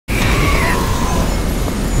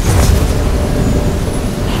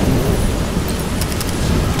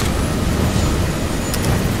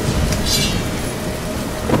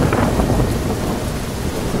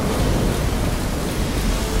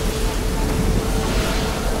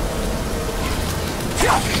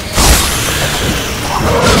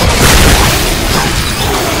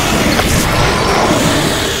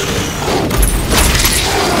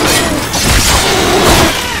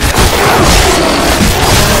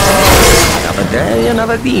day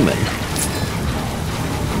another demon.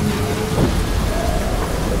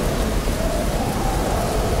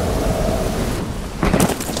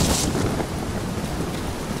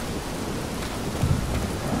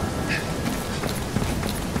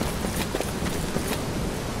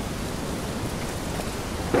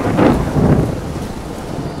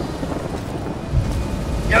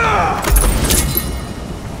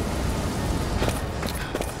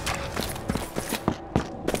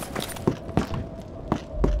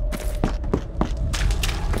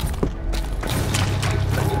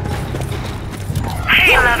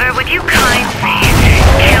 Would you kindly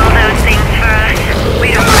kill those things for us? We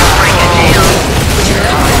don't want to break it down.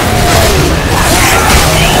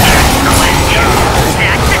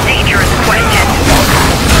 That's a dangerous question.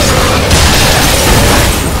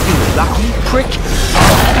 You lucky prick.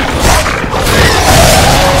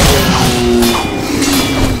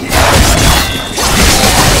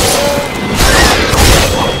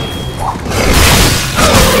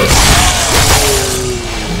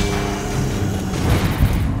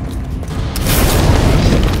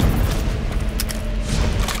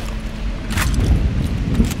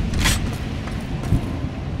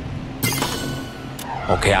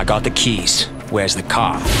 Okay, I got the keys. Where's the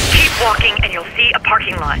car? Keep walking and you'll see a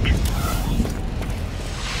parking lot.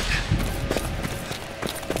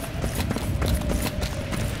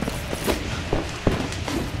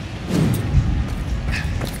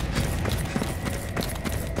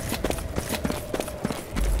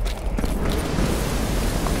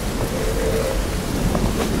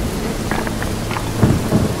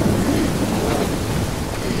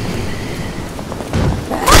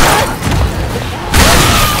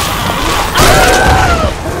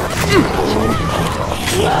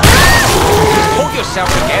 Hold yourself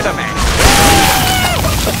together, man.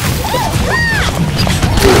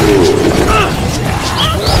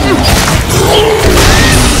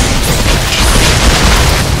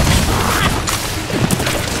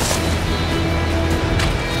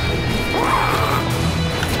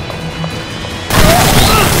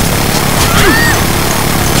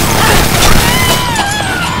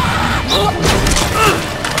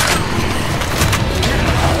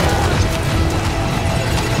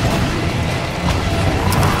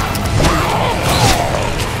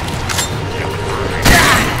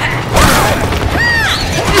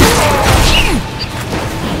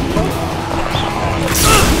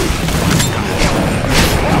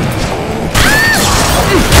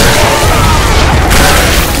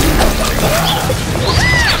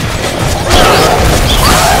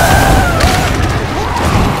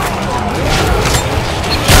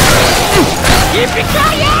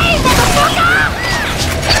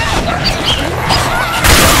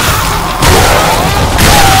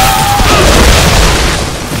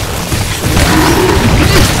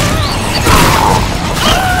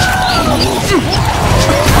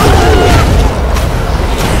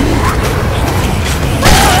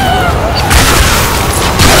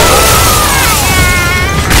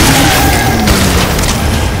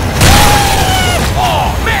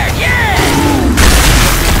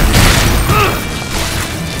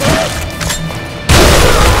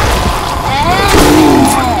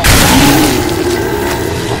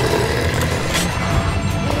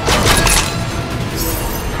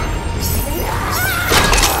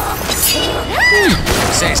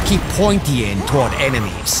 Says keep pointing toward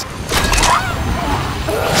enemies.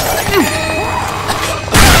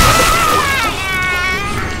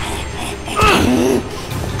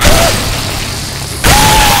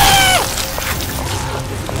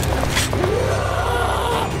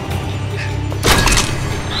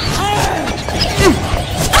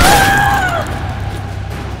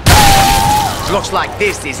 Looks like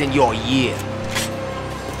this isn't your year.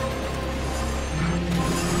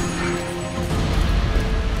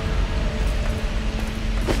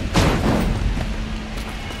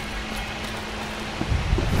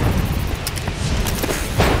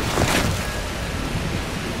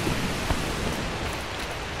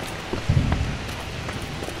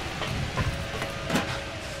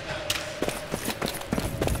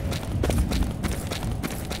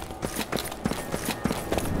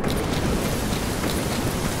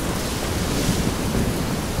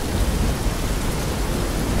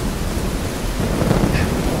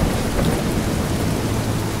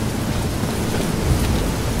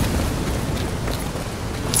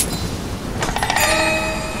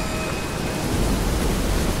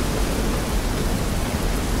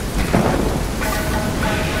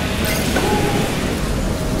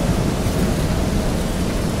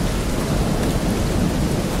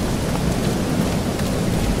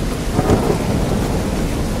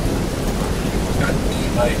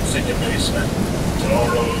 nights in your basement.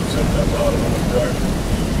 Toros at the bottom of the garden.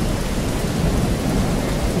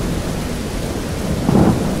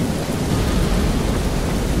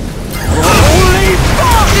 Holy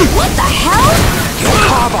fuck! What the hell? Your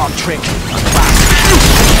car-bomb trick!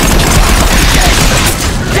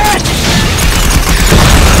 Dead!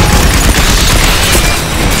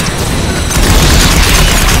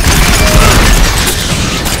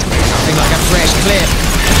 Nothing like a fresh clip.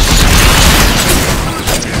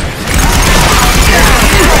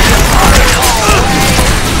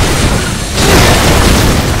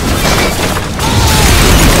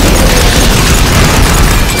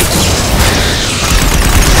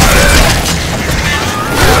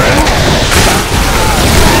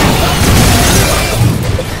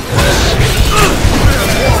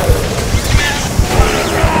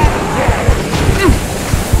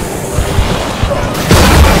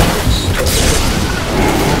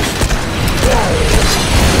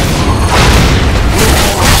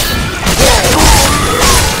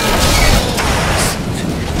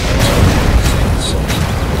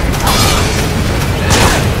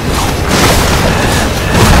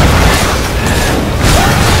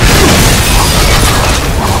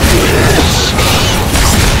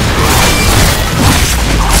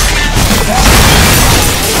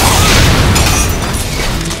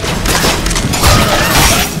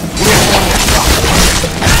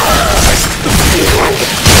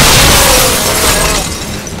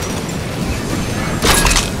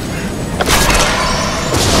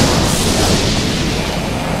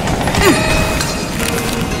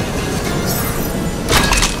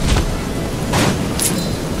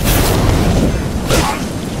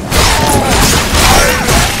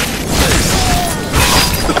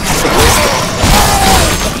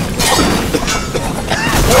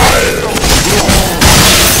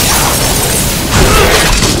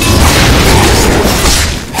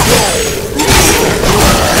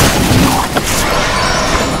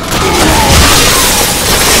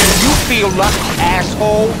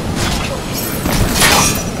 Asshole!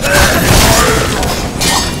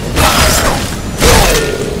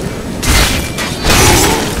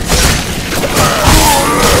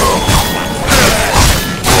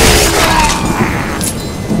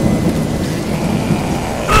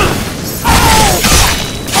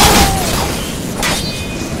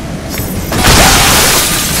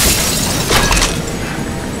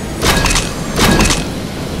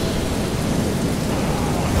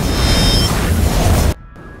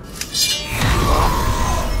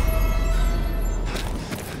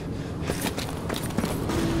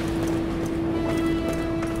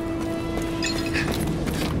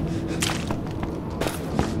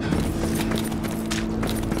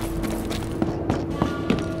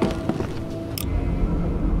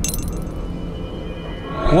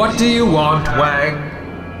 What do you want, Wang?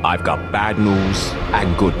 I've got bad news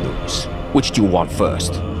and good news. Which do you want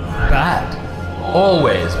first? Bad.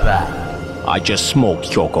 Always bad. I just smoked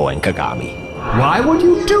Kyoko and Kagami. Why would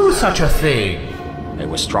you do such a thing? They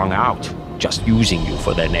were strung out, just using you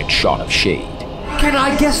for their next shot of shade. Can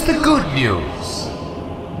I guess the good news?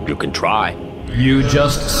 You can try. You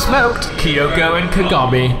just smoked Kyoko and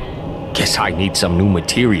Kagami. Guess I need some new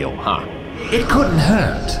material, huh? It couldn't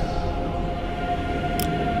hurt.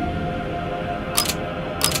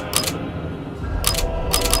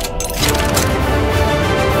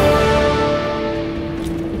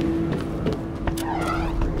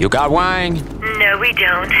 You got Wang? No, we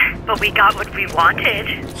don't. But we got what we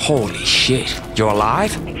wanted. Holy shit, you're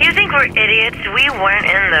alive? You think we're idiots? We weren't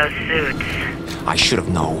in those suits. I should have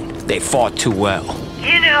known. They fought too well.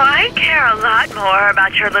 You know, I'd care a lot more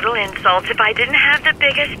about your little insults if I didn't have the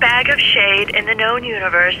biggest bag of shade in the known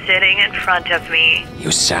universe sitting in front of me. You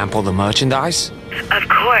sample the merchandise? Of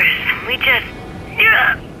course. We just...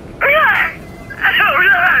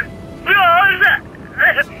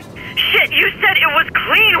 Shit, you said it was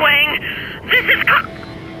clean, Wang. This is...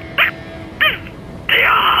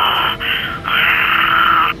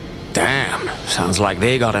 Damn, sounds like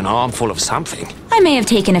they got an armful of something. I may have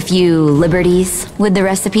taken a few liberties with the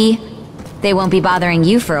recipe. They won't be bothering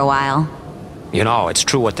you for a while. You know, it's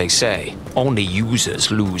true what they say. Only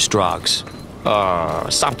users lose drugs.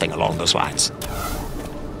 Something along those lines.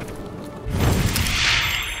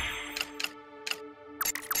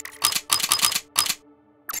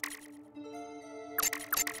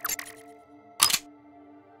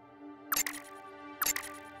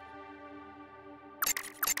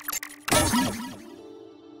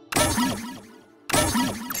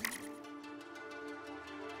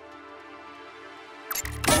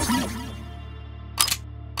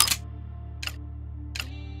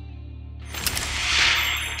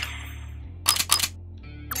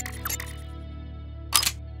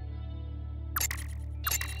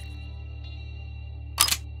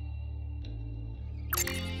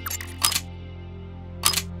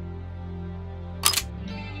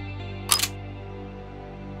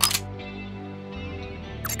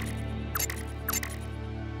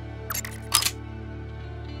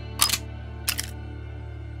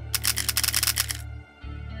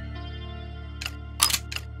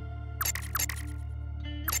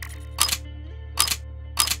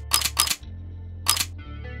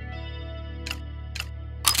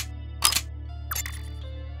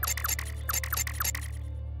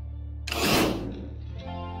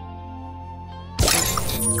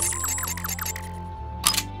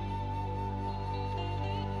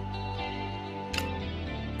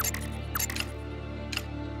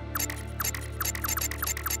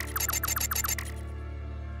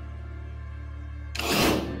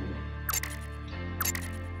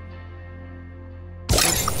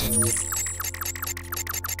 Yes.